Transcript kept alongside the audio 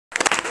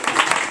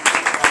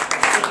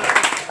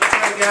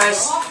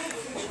guys.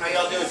 How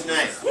y'all doing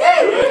tonight?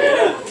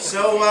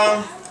 So,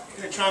 I'm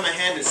going to try my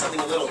hand at something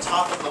a little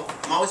topical.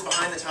 I'm always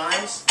behind the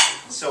times,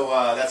 so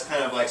that's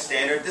kind of like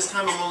standard. This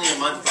time I'm only a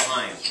month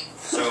behind,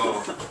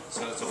 so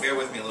bear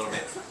with me a little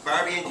bit.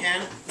 Barbie and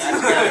Ken, back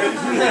together.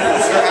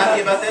 So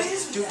happy about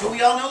this. Do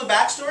we all know the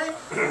backstory?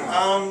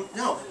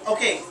 No.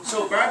 Okay,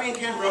 so Barbie and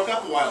Ken broke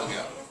up a while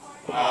ago.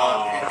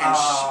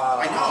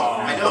 I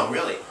know,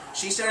 really.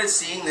 She started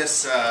seeing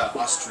this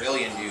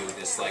Australian dude,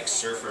 this like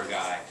surfer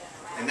guy,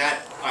 and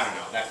that, I don't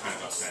know, that kind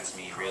of upsets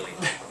me, really,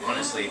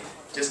 honestly.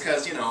 Just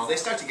because, you know, they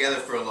stuck together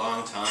for a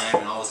long time,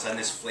 and all of a sudden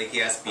this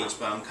flaky-ass beach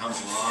bum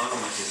comes along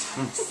with his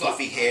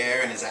fluffy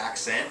hair and his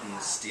accent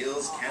and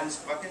steals Ken's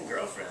fucking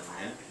girlfriend,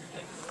 man.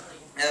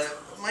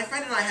 My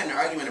friend and I had an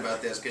argument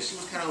about this, because she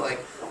was kind of like,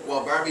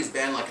 well, Barbie's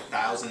been like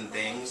 1,000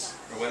 things,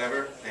 or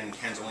whatever, and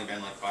Ken's only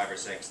been like 5 or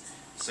 6.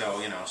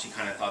 So, you know, she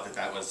kind of thought that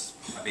that was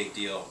a big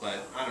deal,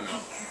 but I don't know.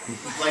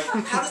 Like,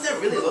 how does that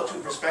really look to a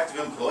prospective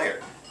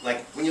employer?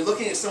 Like, when you're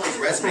looking at someone's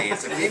resume,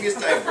 it's like, maybe it's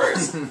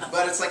diverse,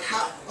 but it's like,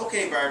 how,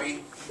 okay,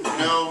 Barbie, you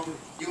know,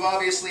 you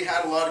obviously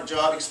had a lot of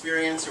job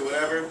experience or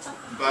whatever,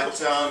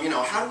 but, you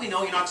know, how do we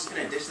know you're not just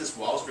going to ditch this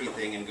Wall Street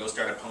thing and go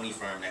start a pony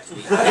farm next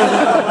week? It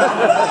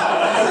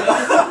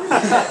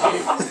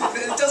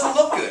doesn't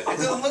look good. It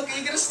doesn't look good.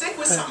 You got to stick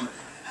with something.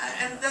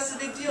 And that's the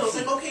big deal. It's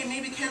like, okay,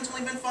 maybe Ken's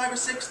only been 5 or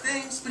 6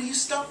 things, but he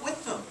stuck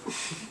with them.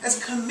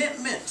 As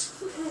commitment.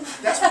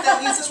 That's what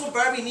that means. That's what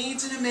Barbie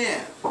needs in a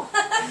man.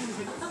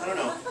 I don't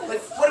know.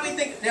 Like, what do we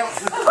think? Now,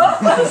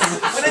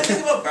 when I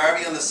think about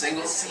Barbie on the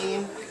singles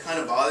scene, it kind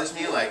of bothers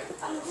me. Like,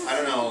 I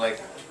don't know,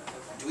 like,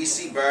 do we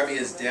see Barbie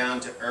as down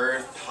to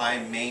earth, high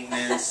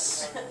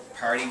maintenance,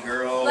 party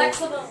girl?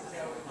 Flexible.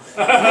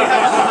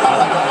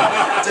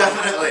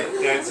 Definitely.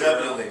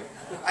 Definitely.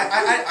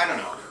 I don't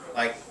know.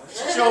 Like,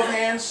 show of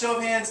hands,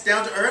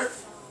 down to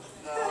earth?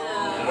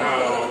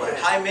 No.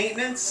 High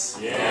maintenance?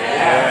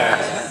 Yeah.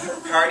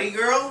 Party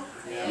girl?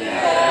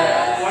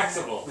 Yeah.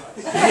 Flexible.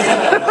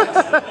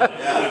 Yeah.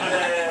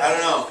 I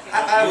don't know.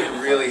 I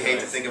would really hate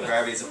to think of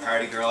Barbie as a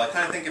party girl. I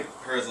kind of think of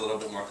her as a little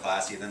bit more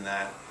classy than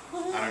that.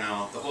 I don't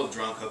know. The whole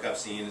drunk hookup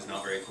scene is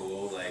not very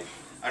cool. Like,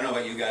 I don't know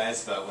about you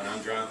guys, but when I'm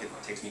drunk, it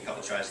takes me a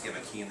couple tries to get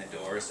my key in the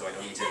door, so I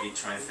don't need to be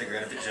trying to figure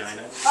out a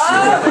vagina.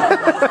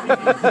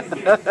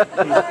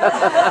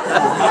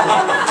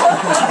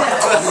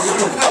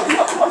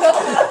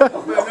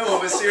 No,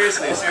 but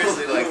seriously,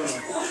 like,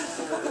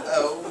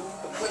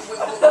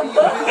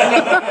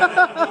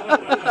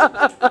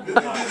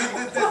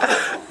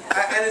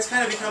 and it's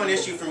kind of become an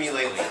issue for me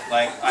lately.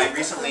 Like, I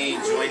recently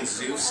joined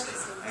Zeus.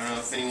 I don't know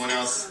if anyone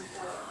else...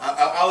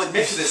 I'll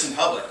admit to this in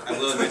public. I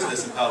will admit to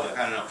this in public.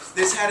 I don't know.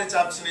 This had its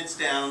ups and its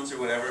downs or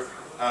whatever.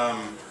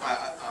 I'm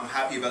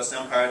happy about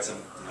some parts.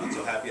 I'm not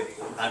so happy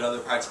about other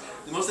parts.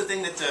 The most of the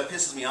thing that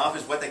pisses me off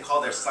is what they call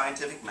their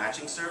scientific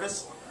matching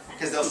service.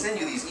 Because they'll send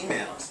you these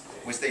emails,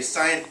 which they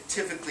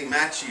scientifically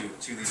match you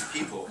to these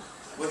people.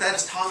 What that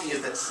has taught me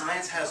is that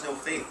science has no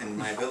faith in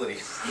my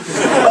abilities. And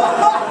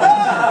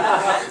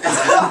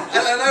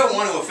I don't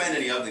want to offend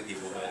any ugly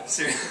people, but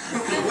seriously,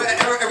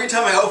 every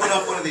time I open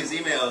up one of these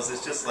emails,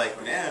 it's just like,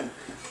 man,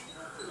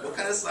 what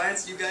kind of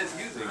science are you guys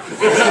using?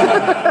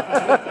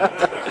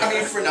 I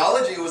mean,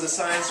 phrenology was a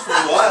science for a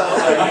while.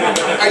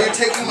 Are you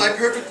taking my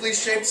perfectly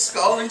shaped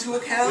skull into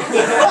account?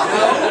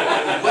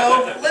 No?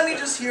 Well, let me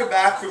just hear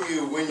back from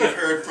you when you've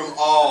heard from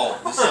all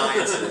the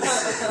sciences.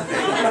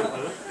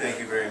 Thank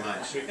you very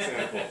much.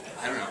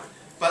 I don't know.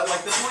 But,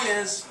 like, the point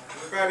is,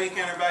 Barbie and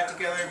Ken are back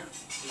together.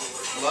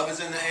 Love is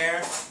in the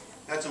air.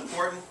 That's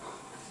important.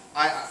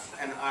 I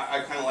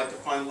kind of like to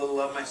find a little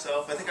love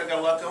myself. I think I've got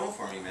a lot going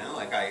for me, man.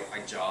 Like, I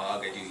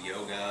jog, I do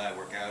yoga, I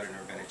work out, I've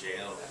never been to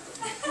jail.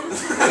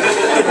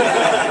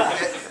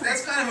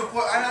 That's kind of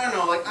important. I don't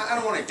know, like, I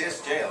don't want to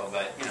diss jail,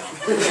 but, you know.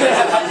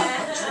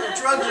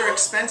 Drugs are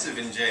expensive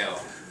in jail.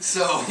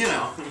 So, you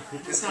know,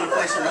 it's not a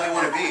place you really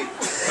want to be.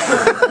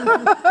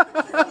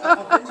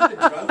 I've been to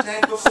the drug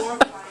tank before,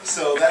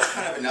 so that's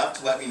kind of enough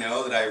to let me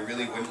know that I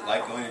really wouldn't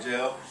like going to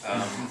jail.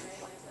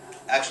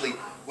 Actually,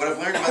 what I've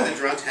learned about the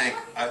drunk tank,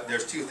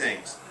 there's 2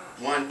 things.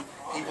 One,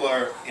 people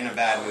are in a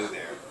bad mood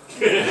there.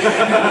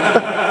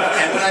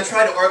 And when I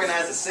try to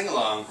organize a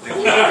sing-along, they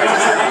will not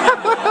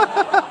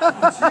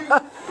participate.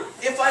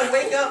 2, if I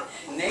wake up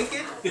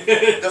naked,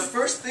 the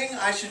first thing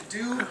I should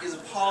do is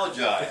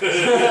apologize.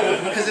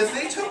 Because if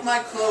they took my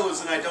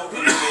clothes and I don't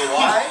really know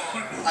why,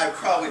 I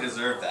probably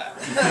deserve that.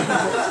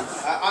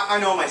 I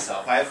know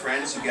myself. I have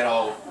friends who get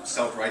all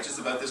self-righteous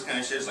about this kind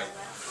of shit. It's like,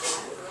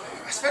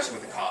 especially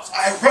with the cops.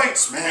 I have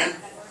rights, man.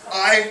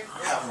 I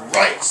have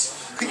rights.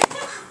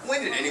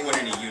 When did anyone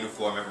in a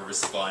uniform ever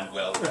respond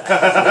well to that?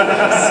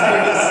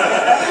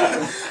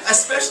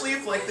 Especially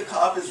if, like, the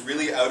cop is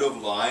really out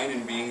of line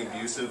and being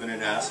abusive and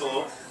an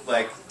asshole.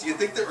 Like, do you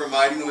think that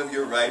reminding them of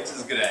your rights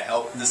is going to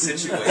help the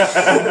situation?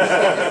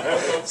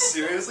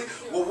 Seriously?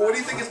 Well, what do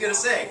you think he's going to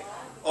say?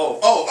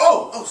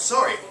 Oh,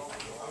 sorry.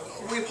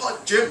 We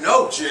apologize. Jim,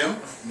 no, Jim.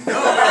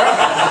 No.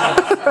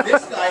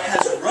 This guy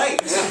has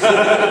rights.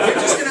 You're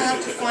just going to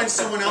have to find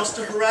someone else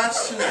to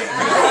harass tonight.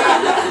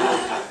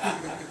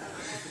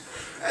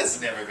 That's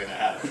never gonna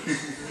happen.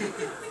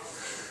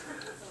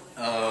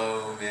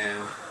 Oh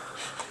man.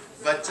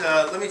 But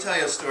let me tell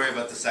you a story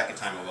about the second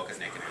time I woke up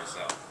naked in a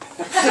cell.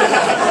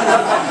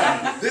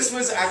 This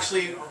was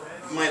actually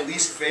my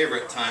least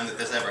favorite time that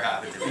this ever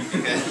happened to me,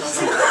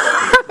 because you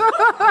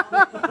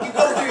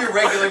go through your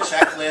regular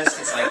checklist.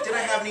 It's like, did I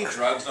have any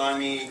drugs on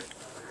me?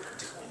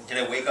 Did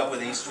I wake up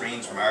with any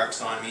strange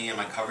marks on me? Am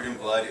I covered in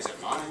blood? Is it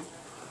mine?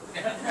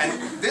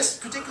 And this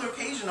particular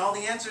occasion, all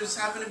the answers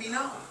happen to be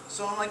no.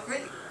 So I'm like,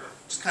 great.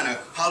 Just kind of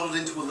huddled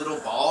into a little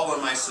ball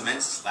on my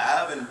cement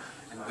slab and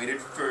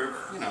waited for,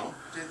 you know,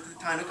 the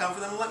time to come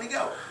for them to let me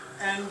go.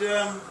 And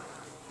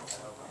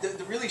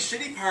the really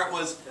shitty part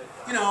was,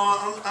 you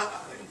know,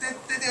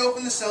 they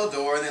opened the cell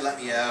door and they let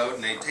me out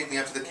and they take me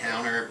up to the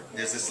counter.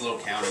 There's this little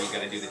counter, you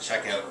got to do the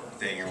checkout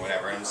thing or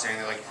whatever. And I'm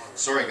standing there like,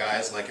 sorry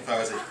guys, like if I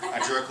was a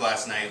jerk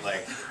last night,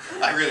 like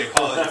I really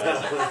apologize.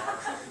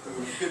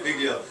 Like, big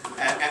deal.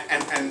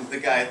 And the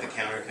guy at the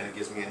counter kind of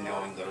gives me a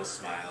knowing little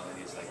smile and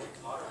he's like,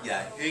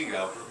 yeah, here you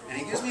go. And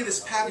he gives me this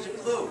package of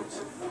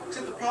clothes.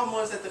 Except the problem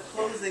was that the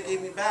clothes they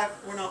gave me back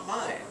were not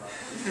mine.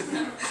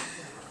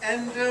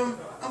 And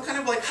I'm kind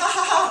of like, ha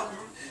ha ha,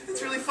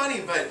 it's really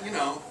funny, but you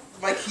know,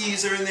 my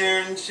keys are in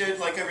there and shit,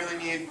 like I really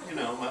need, you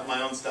know,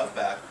 my own stuff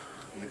back.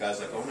 And the guy's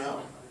like, oh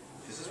no,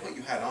 this is what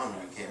you had on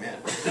when you came in.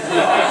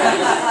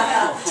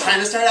 Time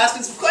to start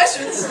asking some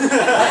questions.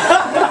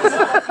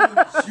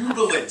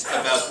 Jubilant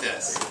about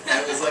this. And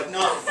it was like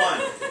not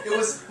fun. It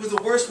was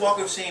the worst walk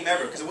of shame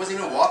ever, because it wasn't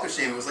even a walk of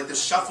shame, it was like the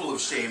shuffle of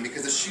shame,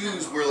 because the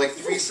shoes were like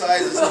 3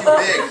 sizes too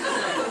big.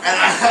 And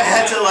I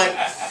had to like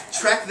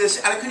trek this,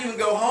 and I couldn't even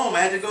go home.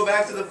 I had to go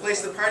back to the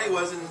place the party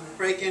was and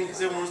break in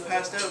because everyone was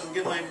passed out and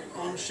get my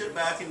own shit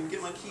back and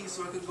get my keys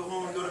so I could go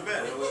home and go to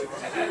bed. It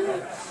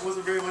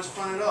wasn't very much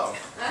fun at all.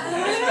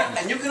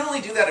 And you can only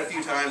do that a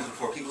few times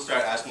before people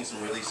start asking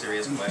some really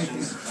serious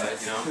questions,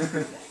 you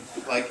know?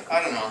 Like,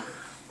 I don't know.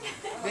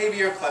 Maybe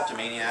you're a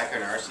kleptomaniac or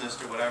an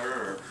arsonist or whatever,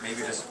 or maybe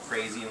you're just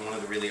crazy in one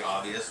of the really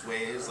obvious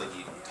ways, like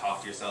you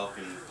talk to yourself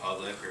in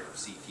public or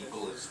see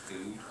people as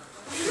food.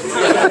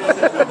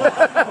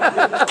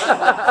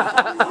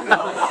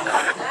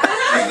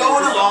 You're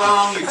going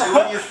along, you're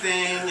doing your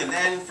thing, and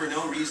then for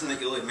no reason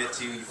that you'll admit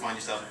to, you find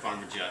yourself in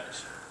front of a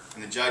judge.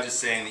 And the judge is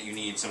saying that you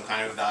need some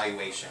kind of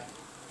evaluation.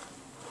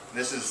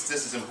 This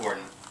is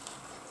important,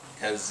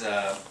 because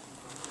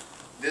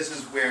this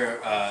is where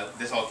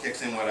this all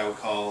kicks in what I would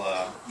call,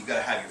 you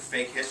gotta have your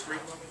fake history.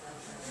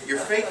 Your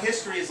fake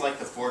history is like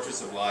the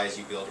fortress of lies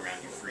you build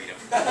around your freedom.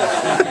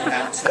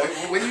 And so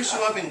when you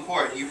show up in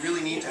court, you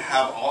really need to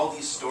have all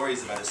these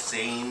stories about a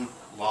sane,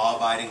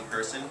 law-abiding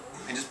person,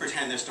 and just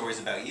pretend they're stories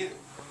about you.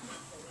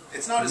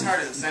 It's not as hard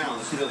as it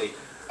sounds, really.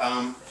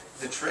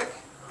 The trick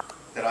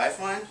that I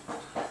find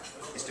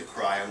is to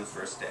cry on the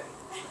first day.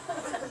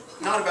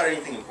 Not about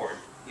anything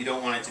important. You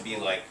don't want it to be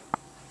like,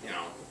 you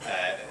know,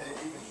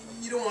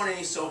 you don't want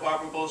any soap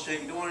opera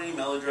bullshit, you don't want any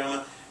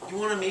melodrama. You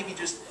want to maybe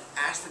just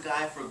ask the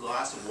guy for a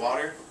glass of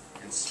water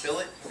and spill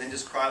it, and then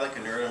just cry like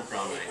a nerd on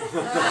prom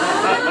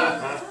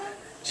night.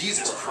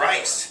 Jesus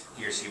Christ,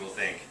 he or she will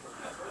think.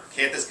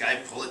 Can't this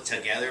guy pull it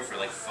together for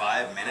like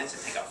 5 minutes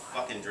and take a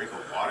fucking drink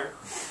of water?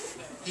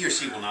 He or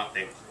she will not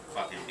think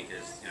fucking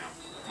because, you know,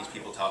 these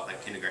people talk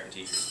like kindergarten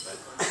teachers.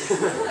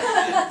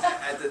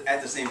 But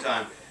at the same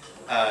time,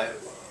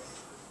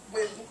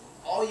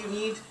 all you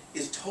need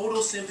is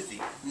total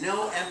sympathy,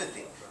 no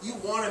empathy. You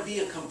want to be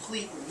a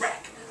complete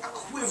wreck, a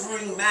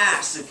quivering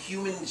mass of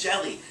human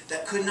jelly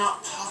that could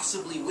not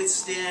possibly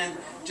withstand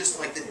just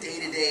like the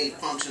day-to-day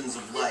functions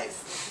of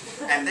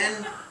life. And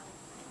then,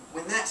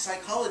 when that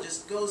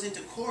psychologist goes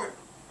into court,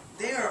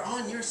 they are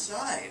on your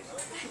side.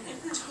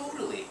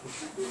 Totally.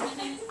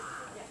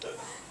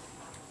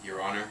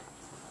 Your Honor,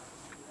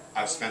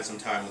 I've spent some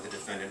time with the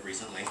defendant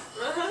recently.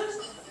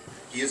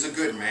 He is a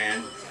good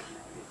man,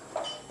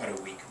 but a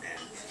weak man.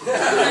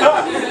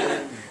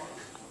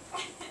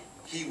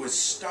 He was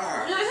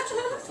starved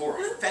for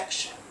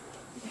affection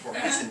for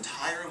his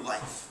entire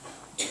life.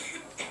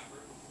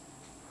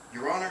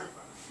 Your Honor,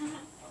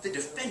 the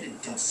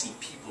defendant didn't see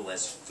people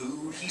as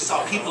food, he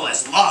saw people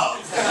as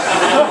love.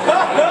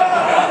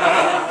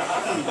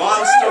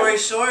 Long story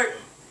short,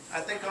 I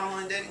think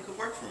online dating could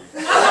work for me.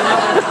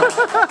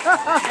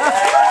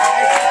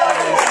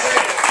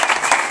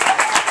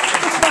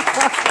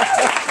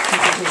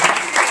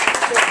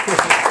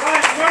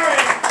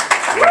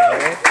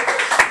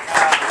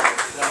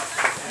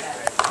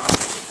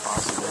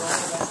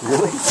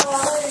 Really? Oh,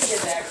 I didn't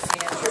get that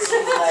chance.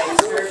 Like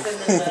surfing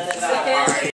the